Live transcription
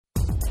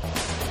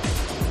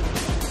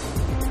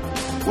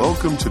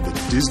Welcome to the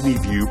Disney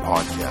View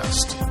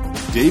podcast.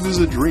 Dave is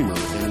a dreamer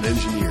and an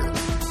engineer.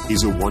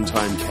 He's a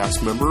one-time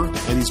cast member,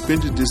 and he's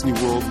been to Disney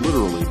World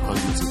literally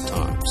hundreds of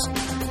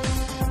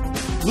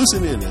times.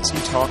 Listen in as he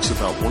talks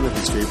about one of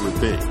his favorite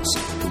things,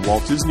 the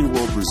Walt Disney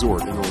World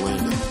Resort in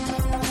Orlando,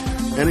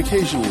 and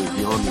occasionally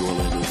beyond the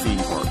Orlando theme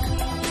park.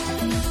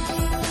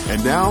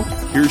 And now,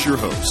 here's your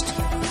host.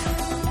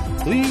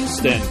 Please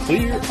stand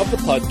clear of the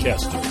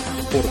podcaster.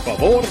 Por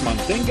favor,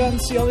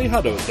 manténganse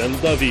alejados del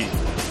David.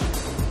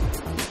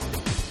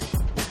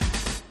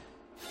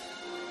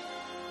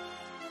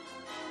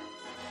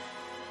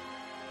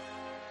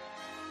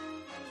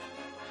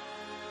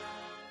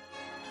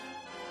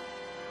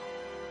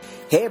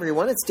 Hey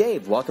everyone, it's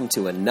Dave. Welcome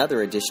to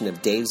another edition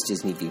of Dave's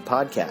Disney View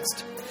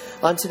podcast.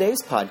 On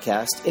today's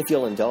podcast, if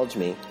you'll indulge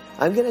me,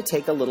 I'm going to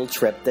take a little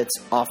trip that's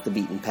off the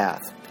beaten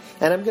path.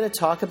 And I'm going to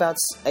talk about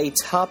a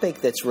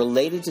topic that's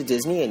related to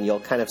Disney, and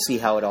you'll kind of see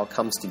how it all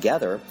comes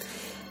together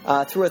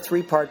through a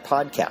three-part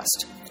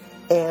podcast.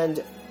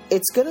 And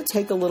it's going to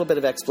take a little bit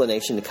of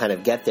explanation to kind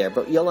of get there,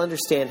 but you'll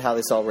understand how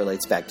this all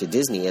relates back to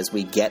Disney as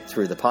we get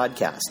through the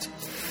podcast.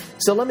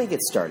 So let me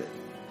get started.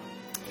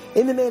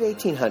 In the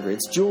mid-1800s,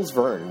 Jules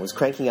Verne was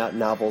cranking out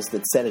novels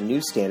that set a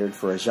new standard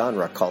for a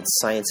genre called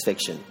science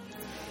fiction.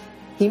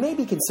 He may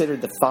be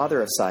considered the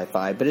father of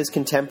sci-fi, but his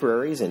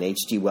contemporaries in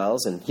H.G.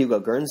 Wells and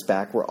Hugo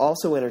Gernsback were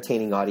also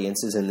entertaining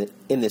audiences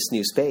in this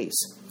new space,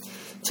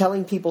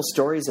 telling people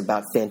stories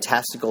about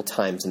fantastical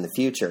times in the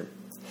future.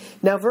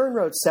 Now, Verne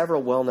wrote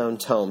several well-known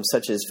tomes,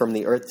 such as From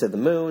the Earth to the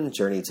Moon,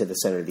 Journey to the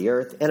Center of the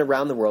Earth, and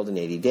Around the World in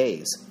 80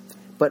 Days.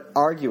 But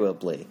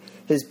arguably,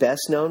 his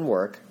best-known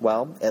work,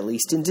 well, at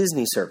least in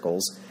Disney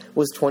circles,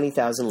 was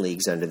 20,000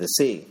 Leagues Under the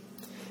Sea.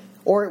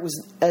 Or it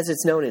was, as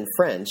it's known in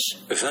French,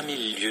 20,000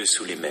 lieues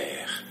sous les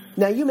mers.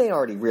 Now, you may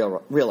already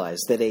realize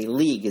that a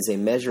league is a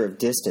measure of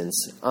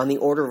distance on the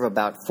order of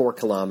about 4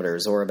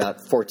 kilometers, or about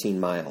 14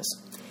 miles.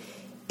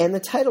 And the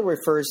title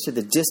refers to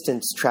the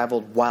distance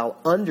traveled while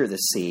under the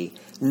sea,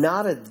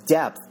 not a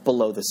depth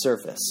below the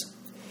surface.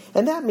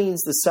 And that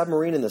means the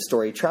submarine in the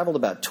story traveled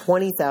about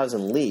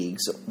 20,000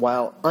 leagues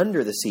while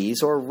under the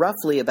seas, or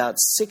roughly about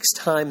 6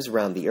 times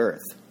around the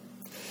Earth.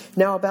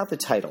 Now, about the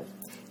title.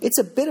 It's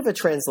a bit of a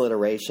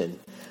transliteration.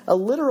 A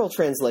literal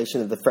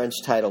translation of the French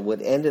title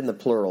would end in the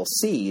plural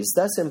seas,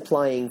 thus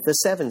implying the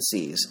 7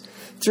 seas,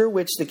 through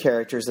which the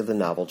characters of the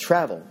novel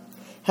travel.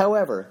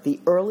 However,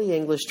 the early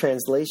English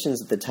translations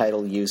of the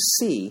title use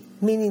sea,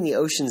 meaning the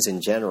oceans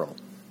in general.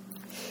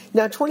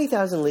 Now,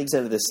 20,000 Leagues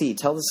Under the Sea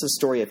tells us the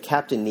story of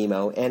Captain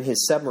Nemo and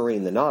his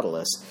submarine, the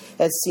Nautilus,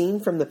 as seen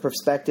from the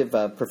perspective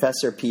of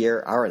Professor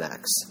Pierre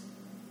Aronnax.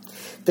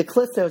 The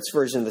Cliff Notes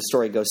version of the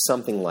story goes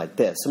something like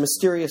this. A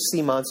mysterious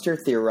sea monster,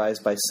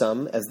 theorized by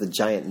some as the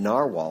giant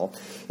narwhal,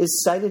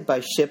 is sighted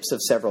by ships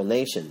of several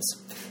nations.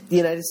 The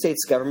United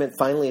States government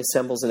finally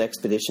assembles an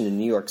expedition in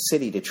New York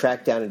City to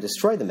track down and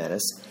destroy the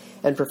menace,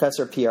 and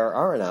Professor Pierre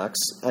Aronnax,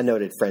 a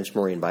noted French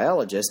marine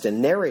biologist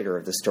and narrator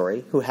of the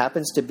story, who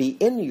happens to be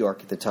in New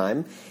York at the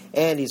time,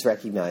 and he's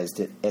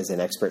recognized as an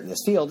expert in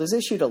this field, is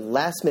issued a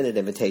last-minute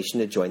invitation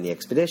to join the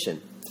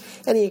expedition.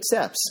 And he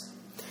accepts.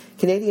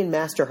 Canadian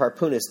master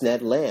harpoonist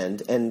Ned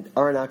Land and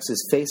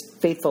Aronnax's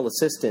faithful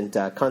assistant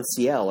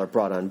Conseil are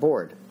brought on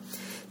board.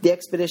 The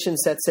expedition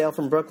sets sail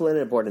from Brooklyn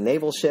aboard a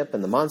naval ship,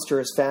 and the monster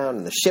is found,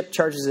 and the ship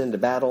charges into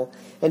battle,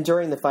 and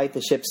during the fight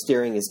the ship's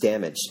steering is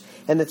damaged,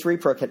 and the 3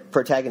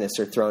 protagonists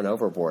are thrown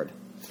overboard.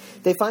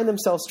 They find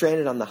themselves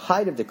stranded on the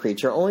hide of the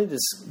creature, only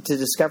to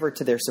discover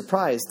to their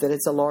surprise that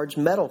it's a large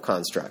metal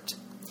construct.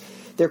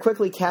 They're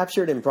quickly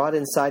captured and brought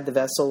inside the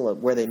vessel,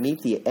 where they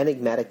meet the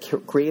enigmatic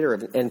creator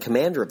and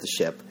commander of the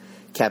ship,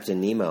 Captain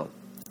Nemo.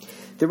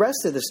 The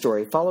rest of the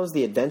story follows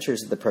the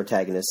adventures of the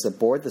protagonists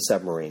aboard the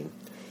submarine,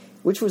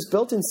 which was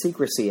built in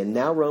secrecy and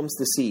now roams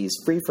the seas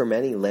free from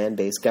any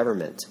land-based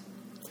government.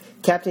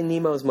 Captain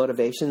Nemo's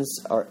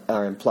motivations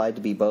are implied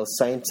to be both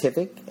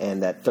scientific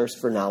and that thirst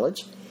for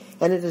knowledge,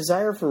 and a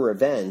desire for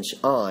revenge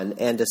on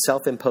and a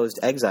self-imposed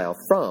exile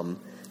from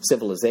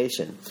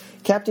civilization.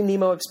 Captain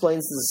Nemo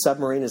explains that the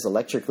submarine is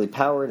electrically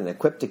powered and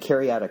equipped to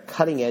carry out a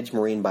cutting-edge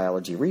marine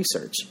biology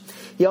research.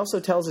 He also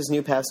tells his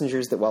new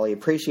passengers that while he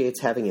appreciates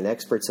having an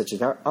expert such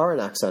as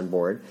Aronnax on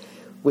board,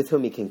 with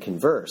whom he can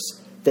converse,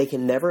 they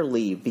can never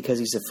leave because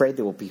he's afraid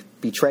they will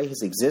betray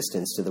his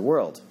existence to the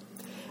world.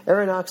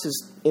 Aronnax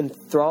is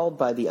enthralled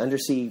by the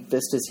undersea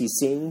vistas he's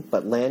seeing,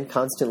 but Land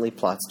constantly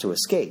plots to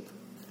escape.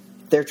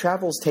 Their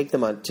travels take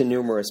them to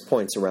numerous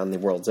points around the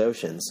world's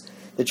oceans.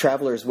 The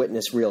travelers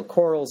witness real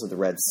corals of the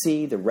Red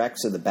Sea, the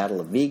wrecks of the Battle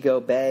of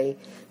Vigo Bay,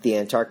 the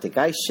Antarctic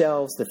ice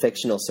shelves, the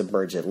fictional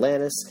submerged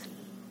Atlantis.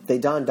 They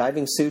don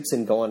diving suits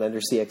and go on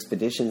undersea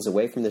expeditions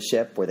away from the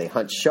ship, where they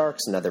hunt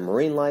sharks and other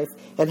marine life,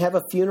 and have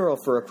a funeral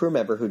for a crew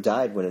member who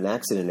died when an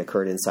accident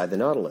occurred inside the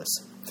Nautilus.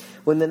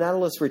 When the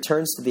Nautilus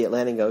returns to the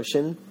Atlantic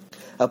Ocean,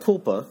 a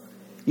pulpa,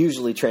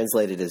 usually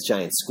translated as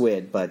giant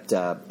squid, but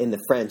in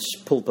the French,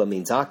 pulpa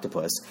means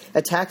octopus,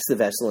 attacks the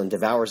vessel and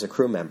devours a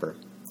crew member.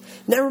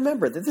 Now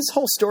remember that this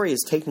whole story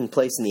is taking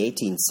place in the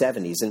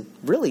 1870s, and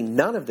really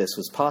none of this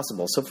was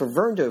possible, so for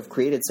Verne to have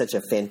created such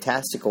a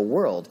fantastical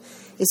world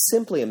is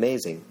simply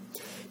amazing.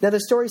 Now the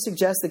story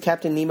suggests that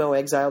Captain Nemo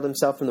exiled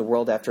himself from the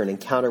world after an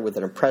encounter with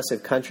an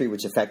oppressive country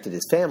which affected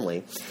his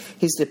family.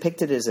 He's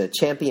depicted as a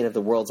champion of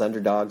the world's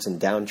underdogs and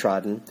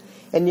downtrodden,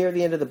 and near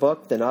the end of the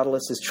book, the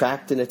Nautilus is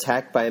tracked and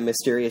attacked by a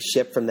mysterious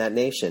ship from that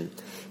nation.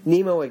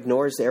 Nemo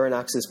ignores the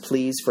Aronnax's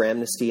pleas for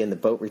amnesty, and the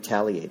boat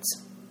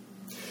retaliates.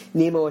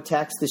 Nemo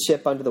attacks the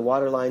ship under the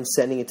waterline,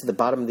 sending it to the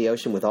bottom of the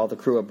ocean with all the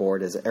crew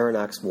aboard as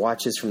Aronnax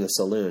watches from the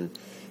saloon.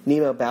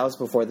 Nemo bows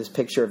before this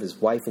picture of his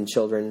wife and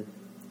children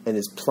and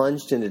is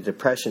plunged into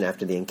depression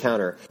after the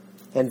encounter,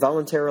 and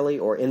voluntarily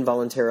or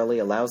involuntarily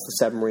allows the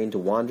submarine to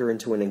wander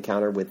into an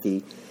encounter with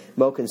the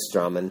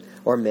Måkensströmmen,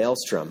 or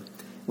Maelstrom,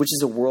 which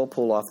is a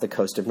whirlpool off the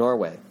coast of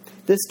Norway.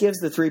 This gives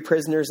the three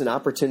prisoners an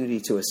opportunity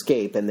to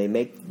escape, and they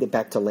make it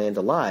back to land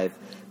alive,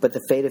 but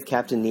the fate of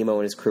Captain Nemo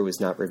and his crew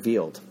is not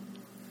revealed.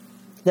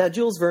 Now,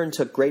 Jules Verne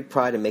took great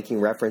pride in making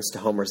reference to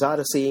Homer's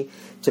Odyssey,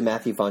 to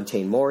Matthew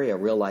Fontaine-Maury, a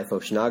real-life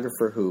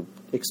oceanographer who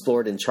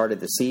explored and charted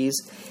the seas,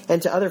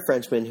 and to other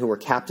Frenchmen who were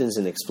captains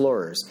and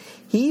explorers.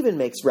 He even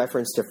makes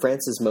reference to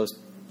France's most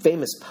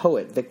famous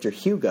poet, Victor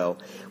Hugo,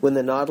 when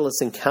the Nautilus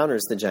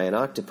encounters the giant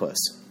octopus.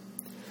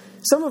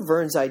 Some of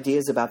Verne's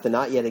ideas about the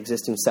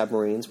not-yet-existing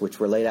submarines, which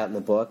were laid out in the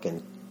book,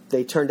 and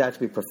they turned out to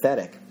be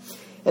prophetic,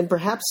 and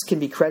perhaps can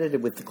be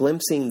credited with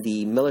glimpsing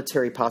the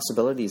military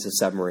possibilities of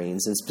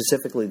submarines, and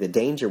specifically the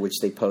danger which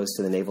they pose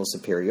to the naval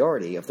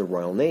superiority of the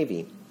Royal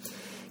Navy,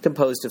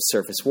 composed of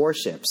surface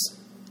warships.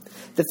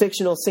 The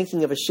fictional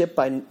sinking of a ship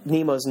by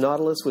Nemo's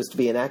Nautilus was to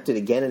be enacted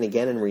again and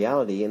again in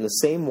reality in the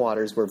same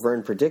waters where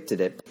Verne predicted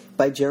it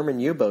by German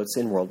U-boats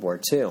in World War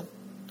II.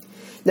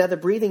 Now, the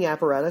breathing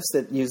apparatus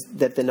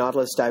that the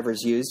Nautilus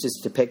divers used is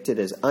depicted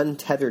as an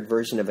untethered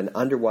version of an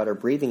underwater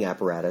breathing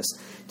apparatus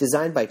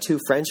designed by two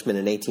Frenchmen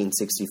in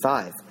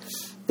 1865.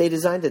 They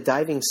designed a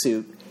diving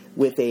suit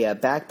with a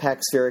backpack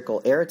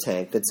spherical air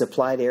tank that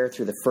supplied air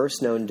through the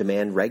first known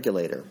demand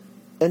regulator.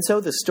 And so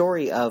the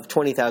story of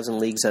 20,000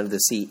 Leagues Under the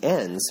Sea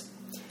ends,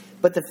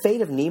 but the fate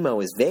of Nemo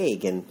is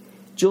vague, and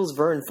Jules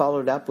Verne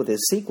followed up with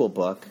his sequel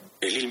book,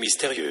 L'île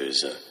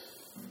mystérieuse.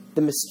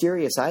 The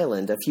Mysterious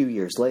Island, a few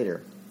years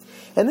later.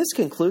 And this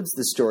concludes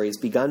the stories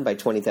begun by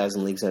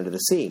 20,000 Leagues Under the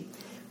Sea.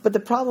 But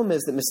the problem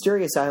is that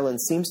Mysterious Island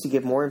seems to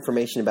give more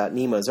information about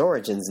Nemo's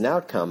origins and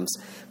outcomes,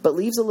 but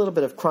leaves a little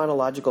bit of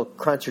chronological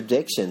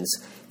contradictions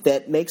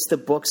that makes the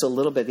books a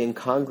little bit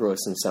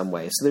incongruous in some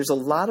way. So there's a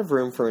lot of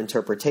room for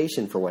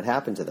interpretation for what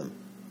happened to them.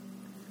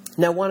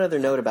 Now, one other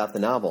note about the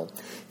novel.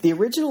 The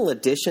original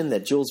edition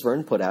that Jules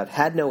Verne put out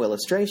had no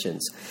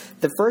illustrations.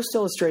 The first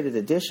illustrated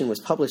edition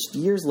was published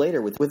years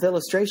later with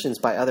illustrations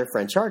by other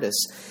French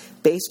artists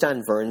based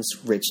on Verne's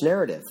rich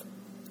narrative.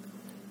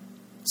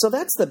 So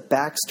that's the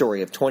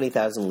backstory of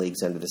 20,000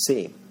 Leagues Under the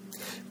Sea.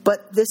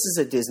 But this is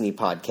a Disney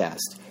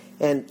podcast.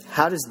 And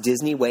how does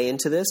Disney weigh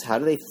into this? How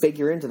do they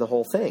figure into the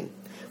whole thing?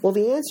 Well,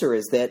 the answer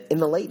is that in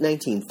the late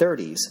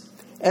 1930s,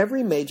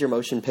 every major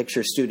motion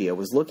picture studio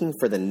was looking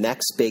for the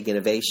next big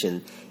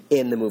innovation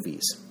in the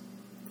movies.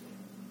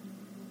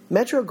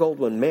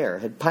 Metro-Goldwyn-Mayer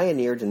had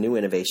pioneered a new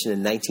innovation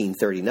in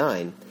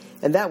 1939,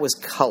 and that was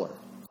color.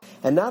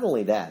 And not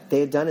only that, they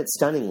had done it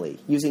stunningly,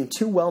 using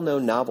two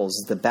well-known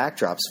novels as the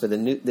backdrops for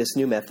this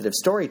new method of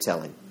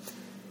storytelling.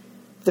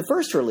 The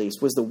first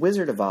release was The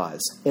Wizard of Oz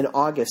in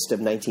August of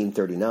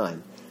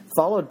 1939,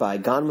 followed by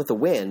Gone with the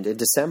Wind in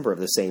December of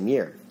the same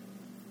year.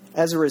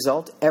 As a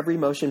result, every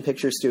motion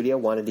picture studio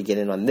wanted to get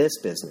in on this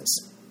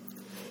business.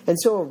 And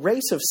so a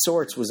race of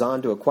sorts was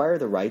on to acquire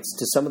the rights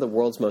to some of the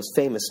world's most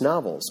famous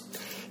novels.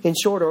 In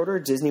short order,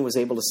 Disney was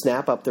able to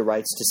snap up the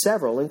rights to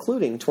several,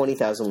 including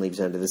 20,000 Leagues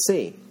Under the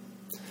Sea.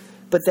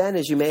 But then,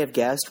 as you may have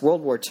guessed,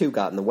 World War II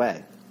got in the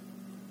way.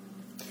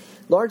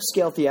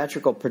 Large-scale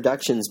theatrical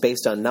productions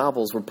based on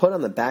novels were put on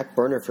the back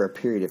burner for a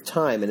period of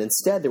time, and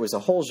instead there was a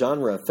whole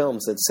genre of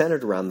films that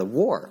centered around the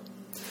war.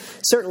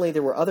 Certainly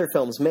there were other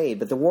films made,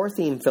 but the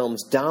war-themed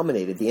films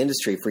dominated the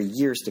industry for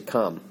years to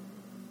come.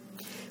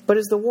 But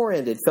as the war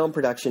ended, film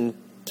production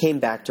came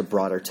back to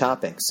broader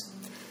topics.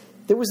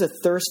 There was a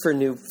thirst for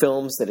new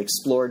films that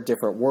explored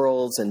different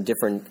worlds and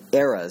different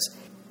eras.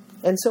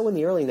 And so in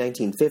the early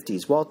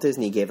 1950s, Walt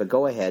Disney gave a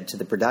go-ahead to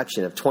the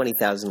production of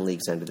 20,000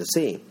 Leagues Under the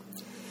Sea.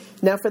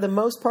 Now, for the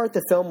most part,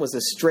 the film was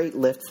a straight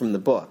lift from the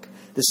book.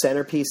 The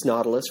centerpiece,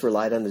 Nautilus,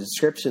 relied on the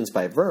descriptions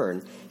by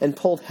Verne and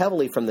pulled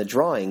heavily from the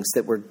drawings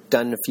that were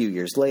done a few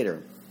years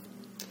later.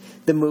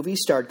 The movie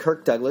starred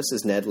Kirk Douglas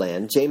as Ned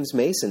Land, James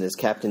Mason as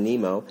Captain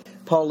Nemo,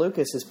 Paul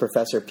Lucas as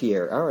Professor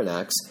Pierre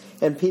Aronnax,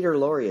 and Peter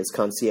Lorre as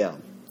Conseil.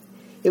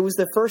 It was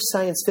the first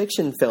science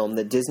fiction film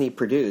that Disney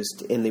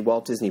produced in the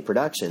Walt Disney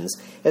Productions,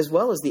 as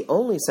well as the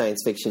only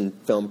science fiction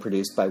film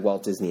produced by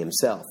Walt Disney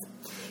himself.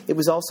 It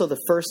was also the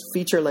first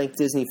feature-length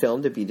Disney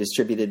film to be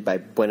distributed by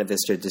Buena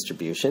Vista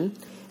Distribution,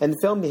 and the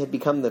film had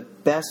become the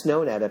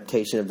best-known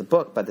adaptation of the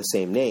book by the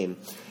same name.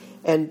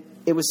 And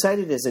it was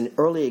cited as an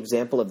early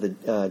example of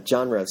the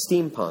genre of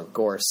steampunk,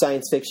 or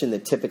science fiction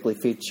that typically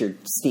featured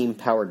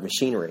steam-powered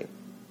machinery.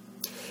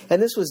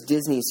 and this was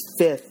Disney's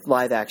 5th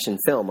live-action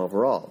film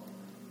overall.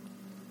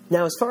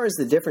 Now, as far as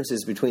the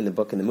differences between the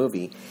book and the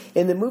movie,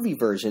 in the movie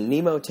version,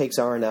 Nemo takes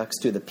Aronnax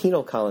to the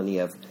penal colony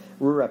of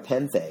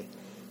Rurapente.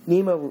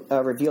 Nemo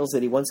reveals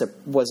that he once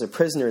was a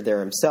prisoner there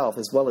himself,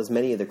 as well as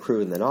many of the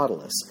crew in the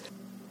Nautilus.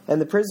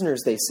 And the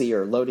prisoners they see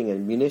are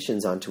loading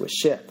munitions onto a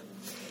ship.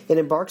 It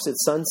embarks at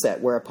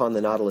sunset, whereupon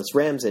the Nautilus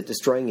rams it,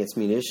 destroying its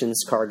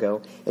munitions,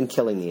 cargo, and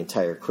killing the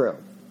entire crew.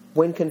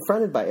 When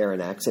confronted by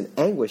Aronnax, an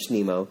anguished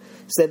Nemo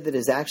said that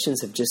his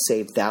actions have just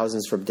saved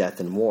thousands from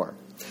death in war.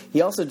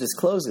 He also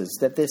discloses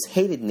that this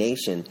hated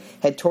nation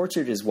had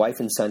tortured his wife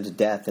and son to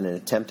death in an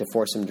attempt to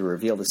force him to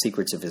reveal the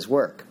secrets of his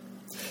work.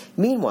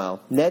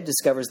 Meanwhile, Ned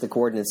discovers the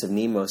coordinates of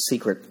Nemo's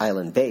secret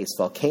island base,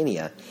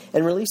 Vulcania,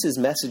 and releases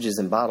messages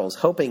in bottles,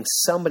 hoping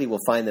somebody will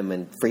find them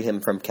and free him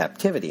from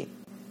captivity.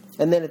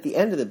 And then at the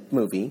end of the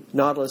movie,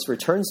 Nautilus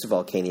returns to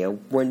Vulcania,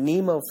 where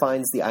Nemo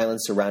finds the island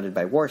surrounded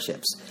by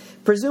warships,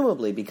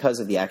 presumably because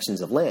of the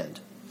actions of land.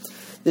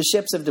 The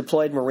ships have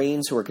deployed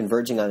Marines who are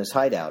converging on his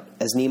hideout.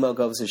 As Nemo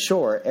goes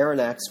ashore,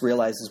 Aronnax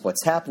realizes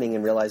what's happening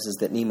and realizes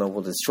that Nemo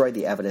will destroy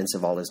the evidence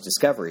of all his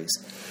discoveries.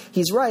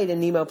 He's right, and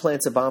Nemo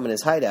plants a bomb in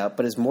his hideout,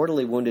 but is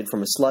mortally wounded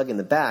from a slug in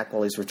the back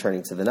while he's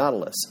returning to the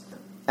Nautilus.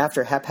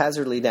 After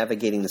haphazardly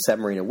navigating the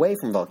submarine away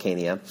from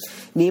Vulcania,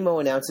 Nemo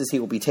announces he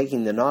will be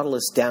taking the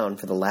Nautilus down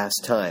for the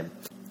last time.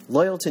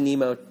 Loyal to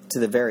Nemo to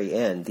the very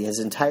end, his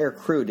entire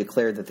crew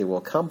declared that they will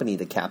accompany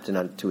the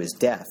captain to his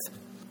death.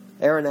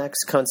 Aronnax,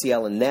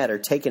 Conseil, and Ned are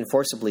taken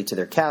forcibly to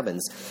their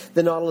cabins.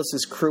 The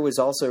Nautilus's crew is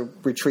also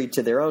retreat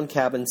to their own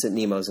cabins at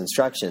Nemo's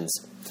instructions.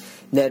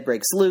 Ned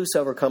breaks loose,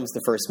 overcomes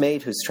the first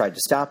mate who's tried to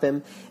stop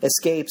him,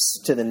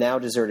 escapes to the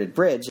now-deserted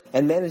bridge,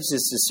 and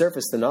manages to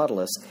surface the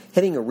Nautilus,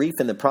 hitting a reef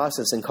in the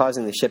process and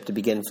causing the ship to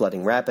begin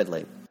flooding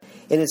rapidly.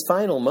 In his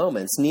final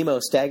moments, Nemo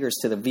staggers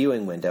to the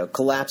viewing window,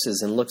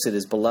 collapses, and looks at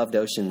his beloved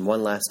ocean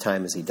one last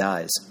time as he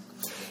dies.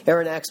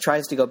 Aronnax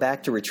tries to go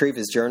back to retrieve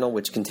his journal,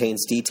 which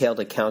contains detailed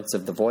accounts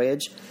of the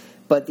voyage,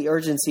 but the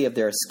urgency of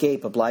their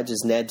escape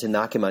obliges Ned to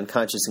knock him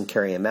unconscious and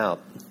carry him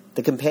out.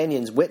 The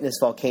companions witness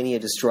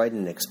Vulcania destroyed in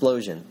an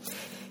explosion.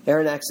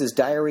 Aronnax's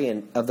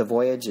diary of the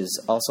voyage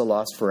is also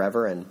lost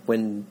forever, and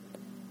when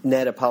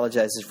Ned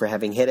apologizes for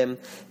having hit him,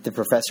 the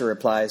professor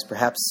replies,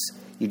 "Perhaps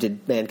you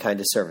did mankind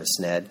a service,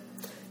 Ned."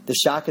 The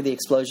shock of the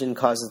explosion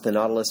causes the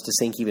Nautilus to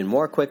sink even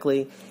more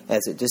quickly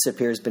as it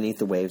disappears beneath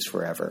the waves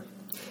forever.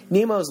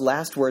 Nemo's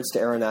last words to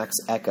Aronnax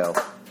echo,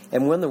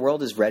 "And when the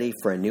world is ready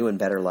for a new and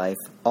better life,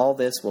 all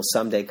this will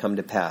someday come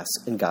to pass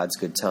in God's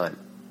good time."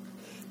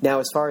 Now,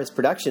 as far as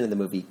production of the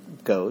movie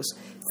goes,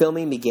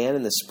 filming began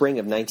in the spring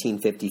of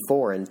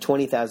 1954, and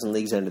 20,000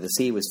 Leagues Under the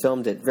Sea was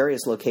filmed at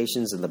various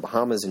locations in the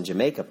Bahamas and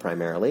Jamaica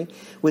primarily,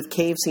 with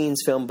cave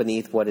scenes filmed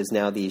beneath what is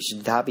now the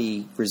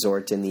Shadabi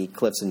Resort in the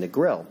Cliffs of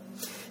Negril.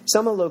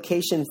 Some of the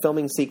location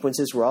filming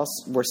sequences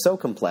were so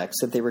complex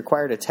that they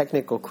required a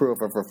technical crew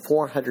of over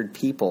 400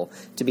 people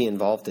to be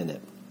involved in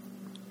it.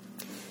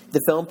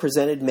 The film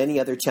presented many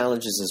other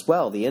challenges as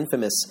well. The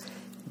infamous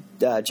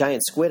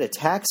giant squid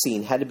attack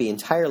scene had to be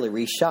entirely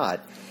reshot,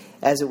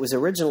 as it was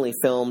originally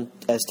filmed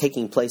as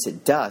taking place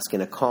at dusk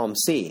in a calm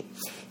sea.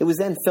 It was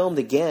then filmed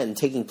again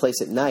taking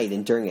place at night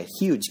and during a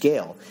huge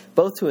gale,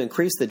 both to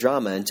increase the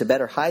drama and to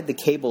better hide the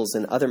cables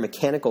and other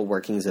mechanical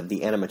workings of the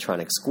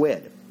animatronic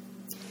squid.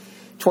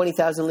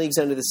 20,000 Leagues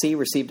Under the Sea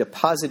received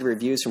positive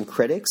reviews from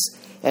critics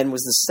and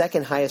was the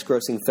second highest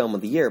grossing film of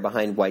the year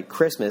behind White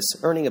Christmas,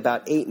 earning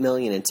about $8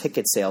 million in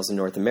ticket sales in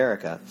North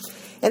America.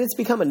 And it's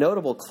become a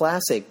notable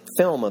classic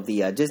film of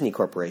the Disney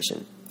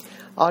Corporation.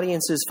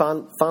 Audiences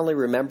fondly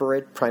remember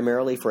it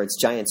primarily for its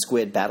giant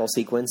squid battle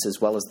sequence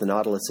as well as the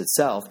Nautilus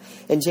itself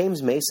and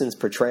James Mason's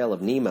portrayal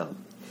of Nemo.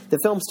 The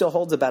film still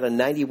holds about a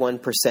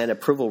 91%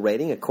 approval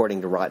rating,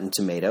 according to Rotten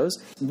Tomatoes.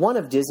 One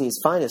of Disney's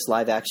finest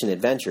live-action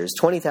adventures,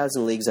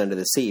 20,000 Leagues Under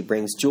the Sea,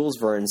 brings Jules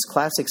Verne's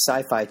classic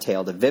sci-fi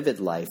tale to vivid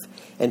life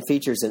and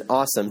features an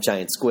awesome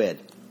giant squid.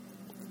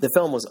 The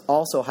film was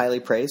also highly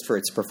praised for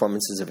its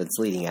performances of its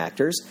leading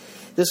actors.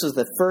 This was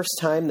the first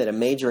time that a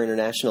major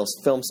international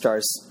film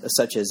stars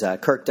such as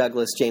Kirk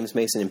Douglas, James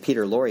Mason, and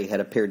Peter Lorre had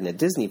appeared in a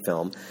Disney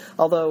film,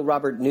 although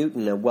Robert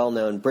Newton, a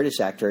well-known British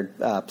actor,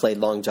 played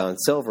Long John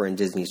Silver in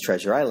Disney's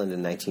Treasure Island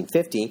in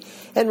 1950,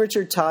 and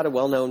Richard Todd, a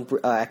well-known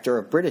actor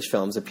of British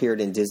films, appeared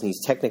in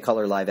Disney's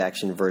Technicolor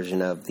live-action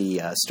version of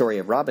the story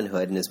of Robin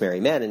Hood and His Merry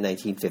Men in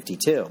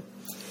 1952.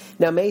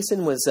 Now,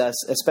 Mason was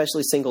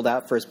especially singled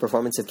out for his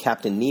performance of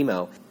Captain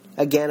Nemo.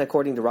 Again,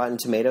 according to Rotten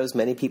Tomatoes,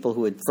 many people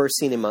who had first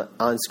seen him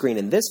on screen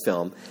in this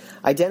film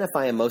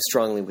identify him most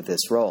strongly with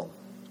this role.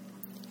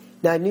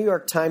 Now, New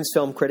York Times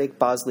film critic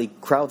Bosley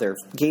Crowther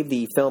gave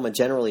the film a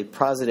generally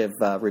positive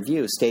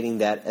review, stating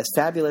that as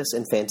fabulous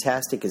and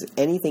fantastic as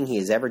anything he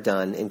has ever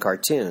done in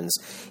cartoons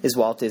is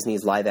Walt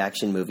Disney's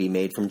live-action movie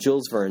made from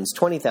Jules Verne's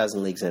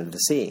 20,000 Leagues Under the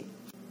Sea.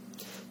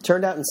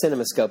 Turned out in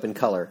CinemaScope in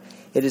color,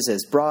 it is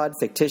as broad,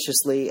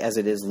 fictitiously, as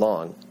it is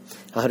long,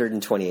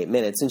 128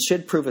 minutes, and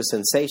should prove a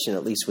sensation,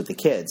 at least with the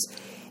kids.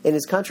 In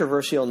his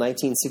controversial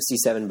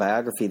 1967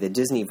 biography, The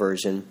Disney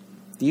Version,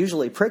 The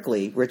usually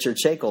prickly Richard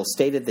Shackle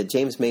stated that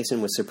James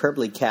Mason was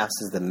superbly cast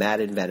as the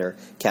mad inventor,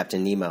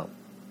 Captain Nemo.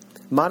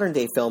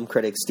 Modern-day film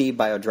critic Steve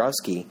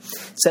Biodrowski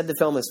said the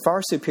film is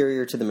far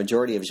superior to the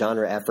majority of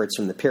genre efforts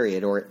from the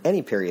period, or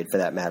any period for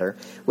that matter,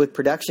 with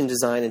production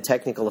design and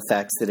technical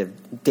effects that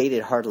have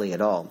dated hardly at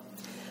all.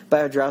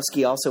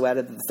 Biodrowski also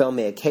added that the film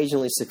may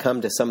occasionally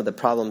succumb to some of the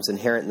problems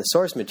inherent in the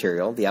source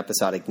material. The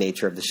episodic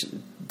nature of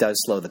does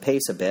slow the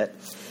pace a bit,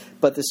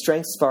 but the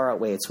strengths far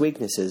outweigh its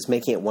weaknesses,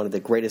 making it one of the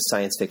greatest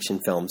science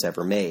fiction films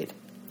ever made.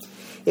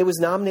 It was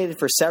nominated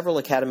for several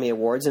Academy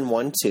Awards and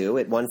won 2.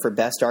 It won for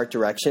Best Art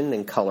Direction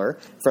and Color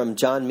from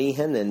John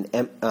Meehan and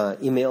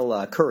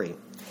Emil Curry.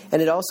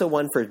 And it also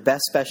won for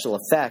Best Special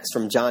Effects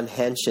from John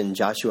Hench and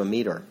Joshua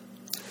Meador.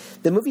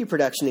 The movie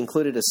production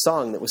included a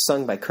song that was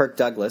sung by Kirk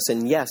Douglas,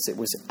 and yes, it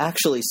was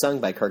actually sung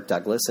by Kirk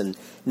Douglas and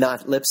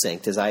not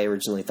lip-synced as I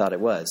originally thought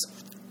it was.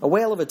 A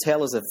Whale of a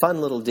Tale is a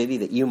fun little ditty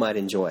that you might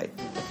enjoy.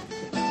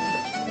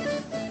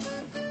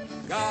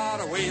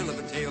 Got a whale of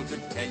a tale to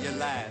tell you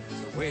lads,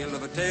 a whale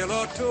of a tale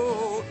or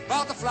two,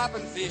 about the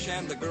flapping fish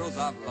and the girls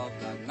I've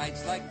loved on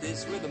nights like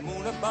this with the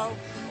moon above.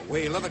 A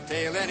whale of a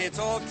tale and it's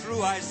all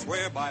true, I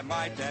swear by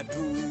my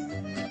tattoo.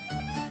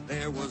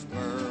 There was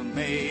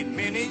Mermaid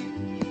Minnie,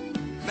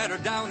 met her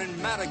down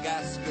in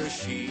Madagascar,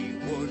 she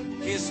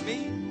would kiss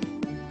me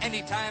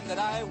anytime that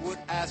I would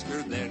ask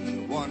her.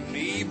 Then one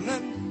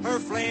evening her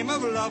flame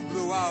of love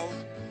blew out,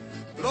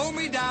 blow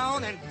me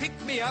down and pick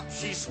me up,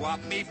 she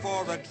swapped me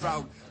for a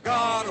trout.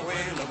 Got a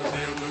whale of a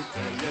tale to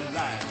tell you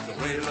lads, a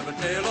whale of a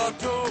tale or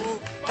two,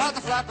 about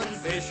the flapping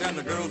fish and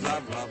the girls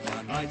I've loved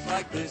on nights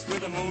like this with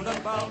the moon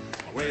above.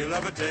 A whale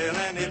of a tale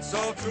and it's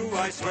all true,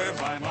 I swear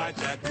by my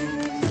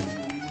tattoo.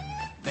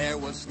 There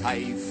was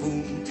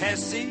Typhoon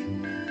Tessie,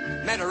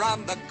 met her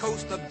on the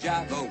coast of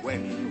Java.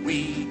 When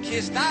we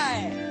kissed,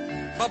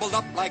 I bubbled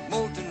up like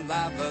molten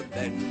lava.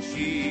 Then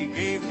she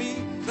gave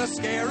me the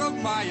scare of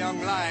my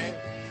young life,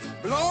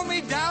 blow me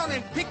down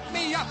and pick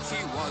me up,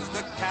 she was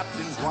the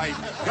captain's wife.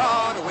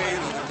 Got a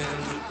whale of a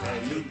tale to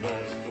tell you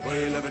lads, a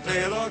whale of a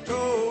tale or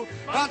two,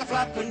 about the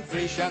flapping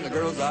fish and the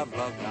girls I've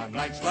loved on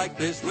nights like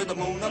this with the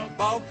moon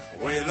above.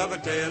 A whale of a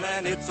tale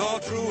and it's all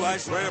true, I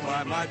swear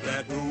by my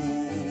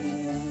tattoo.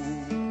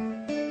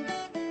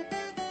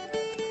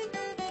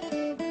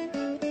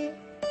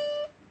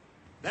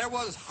 There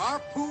was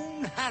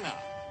Harpoon Hannah,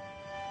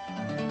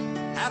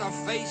 had a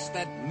face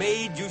that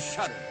made you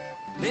shudder,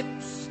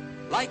 lips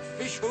like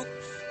fish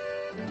hooks,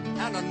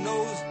 and a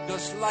nose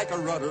just like a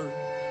rudder.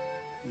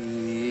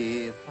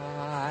 If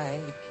I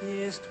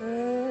kissed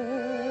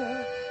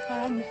her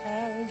and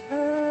held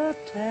her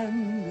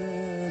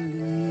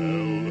tenderly,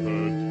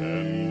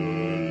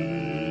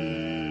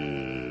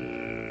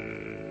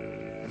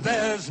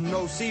 there's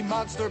no sea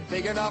monster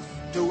big enough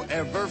to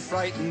ever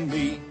frighten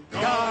me.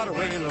 Got a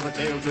whale of a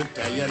tale to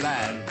tell you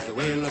lads, a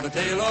whale of a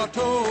tale or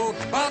two,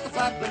 about the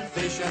flapping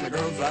fish and the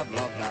girls I've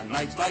loved on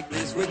nights like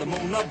this with the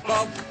moon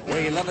above. A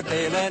whale of a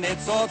tale and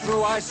it's all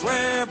true, I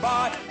swear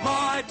by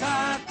my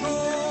tattoo.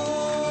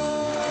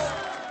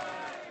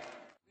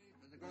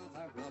 The girls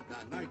I've loved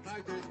on nights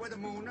like this with the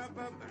moon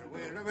above. A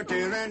whale of a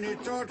tale and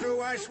it's all true,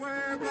 I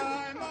swear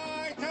by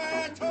my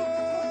tattoo.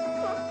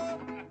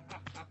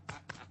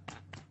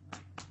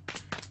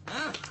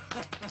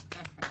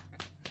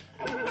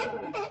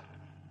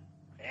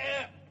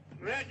 Yeah,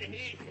 glad to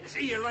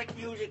see you like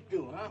music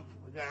too, huh?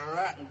 We got a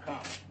lot in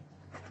common.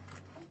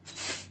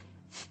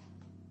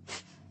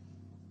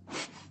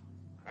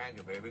 Thank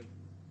you, baby.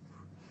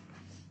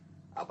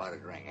 How about a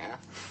drink, huh?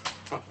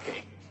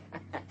 Okay.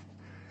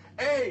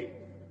 Hey,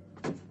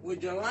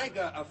 would you like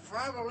a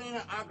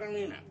Fravolina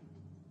Ocalina?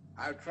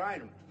 I've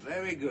tried them.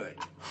 Very good.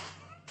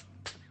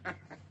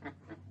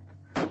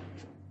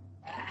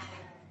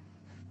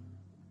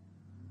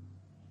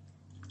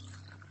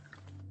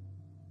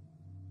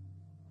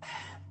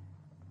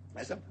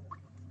 Mess up?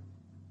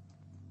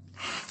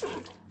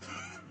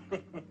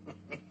 You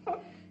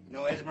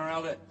know,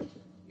 Esmeralda,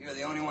 you're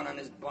the only one on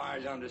this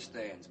barge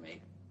understands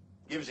me.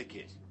 Give us a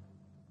kiss.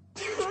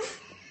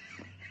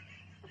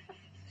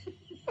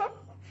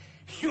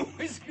 Your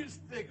whiskers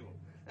tickle.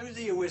 Let me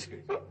see your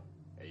whiskers.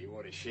 Hey, you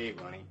ought to shave,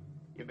 honey.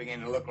 You're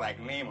beginning to look like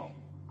Nemo.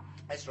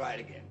 Let's try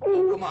it again.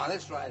 Oh, come on,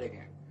 let's try it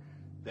again.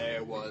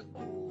 There was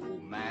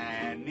old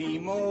man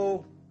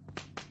Nemo,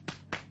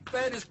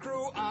 fed his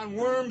crew on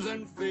worms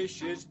and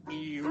fishes,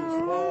 eels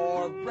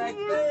for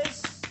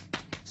breakfast,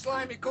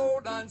 slimy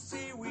cold on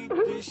seaweed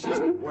dishes.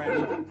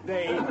 When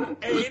they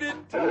ate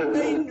it,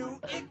 they knew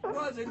it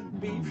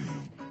wasn't beef,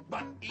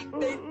 but eat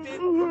they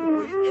did,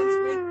 it's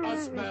with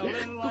a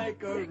smelling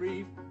like a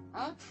reef.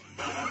 Huh?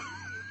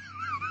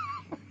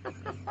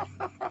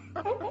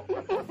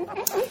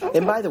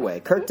 And by the way,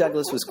 Kirk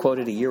Douglas was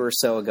quoted a year or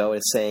so ago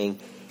as saying,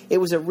 "It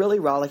was a really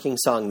rollicking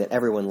song that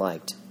everyone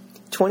liked."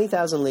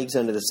 20,000 Leagues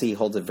Under the Sea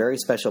holds a very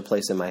special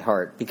place in my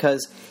heart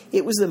because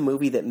it was the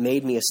movie that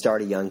made me a star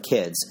to young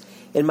kids.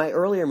 In my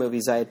earlier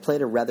movies, I had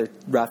played a rather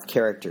rough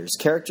characters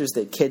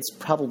that kids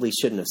probably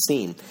shouldn't have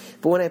seen.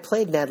 But when I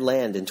played Ned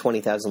Land in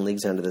 20,000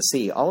 Leagues Under the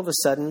Sea, all of a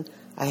sudden,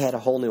 I had a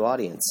whole new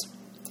audience.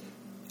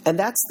 And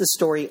that's the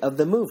story of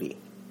the movie.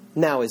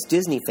 Now, as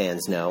Disney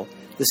fans know,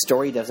 the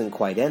story doesn't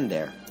quite end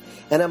there.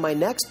 And on my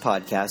next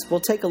podcast, we'll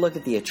take a look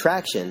at the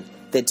attraction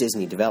that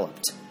Disney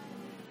developed.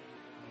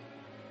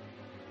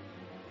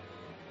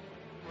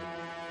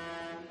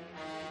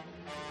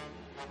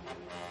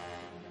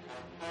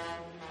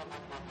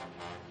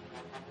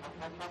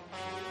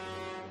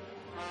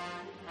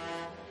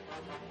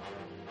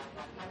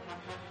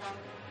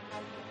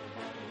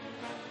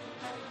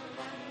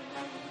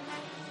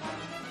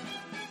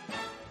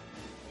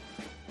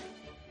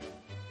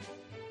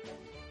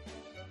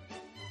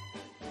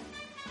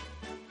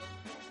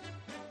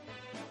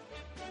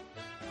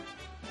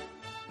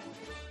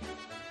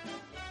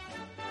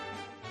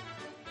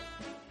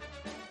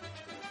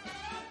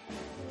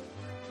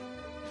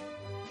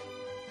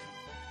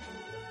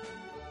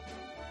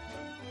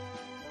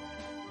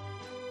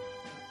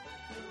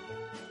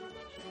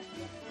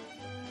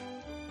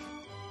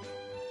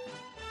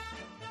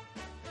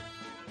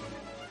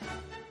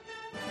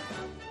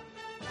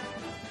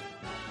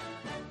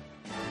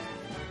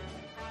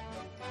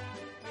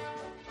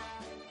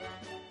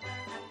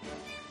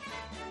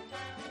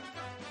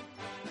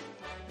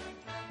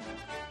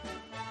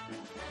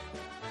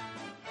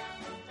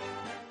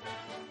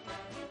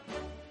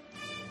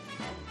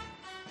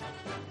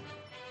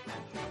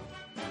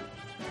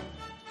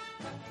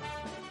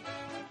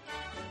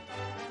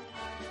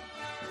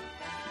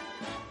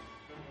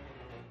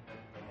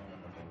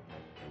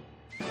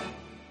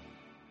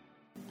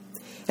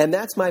 And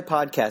that's my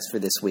podcast for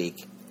this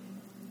week.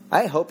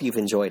 I hope you've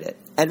enjoyed it.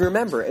 And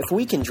remember, if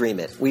we can dream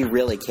it, we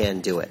really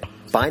can do it.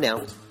 Bye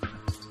now.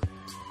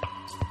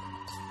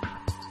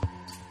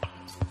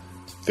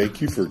 Thank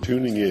you for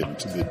tuning in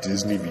to the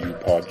Disney View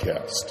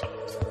podcast.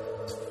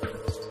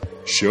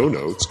 Show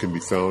notes can be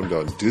found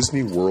on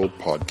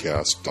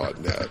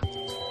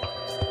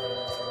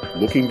DisneyWorldPodcast.net.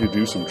 Looking to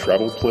do some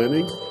travel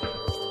planning?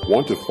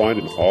 Want to find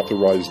an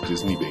authorized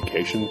Disney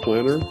vacation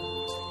planner?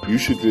 You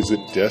should visit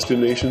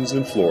Destinations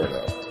in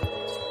Florida.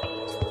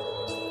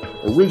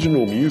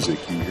 Original music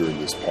you hear in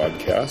this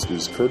podcast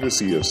is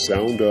courtesy of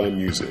Sound On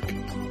Music.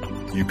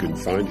 You can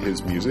find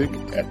his music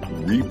at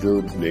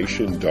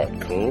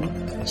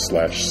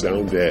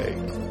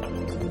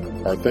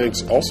ReverbNation.com/sounda. Our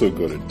thanks also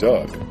go to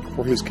Doug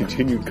for his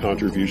continued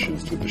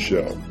contributions to the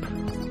show.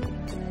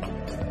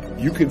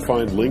 You can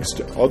find links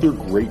to other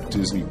great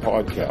Disney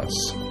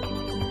podcasts,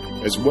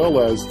 as well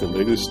as the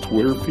latest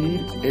Twitter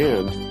feed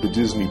and the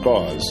Disney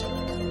Buzz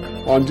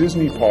on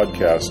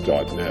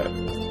DisneyPodcast.net.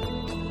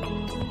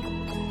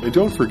 And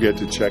don't forget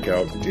to check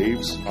out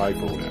Dave's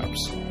iPhone apps.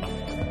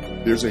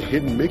 There's a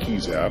Hidden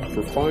Mickeys app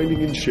for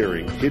finding and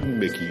sharing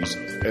hidden Mickeys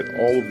at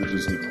all of the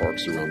Disney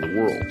parks around the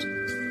world.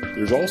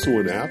 There's also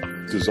an app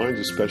designed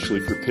especially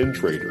for pin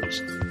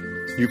traders.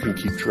 You can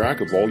keep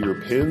track of all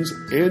your pins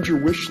and your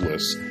wish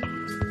lists.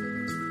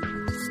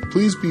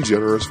 Please be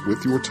generous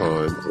with your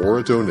time or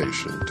a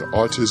donation to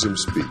Autism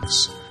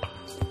Speaks.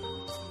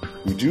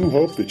 We do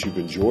hope that you've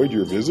enjoyed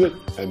your visit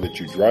and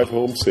that you drive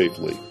home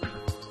safely.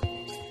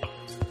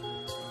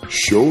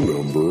 Show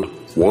number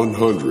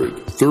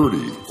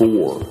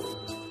 134.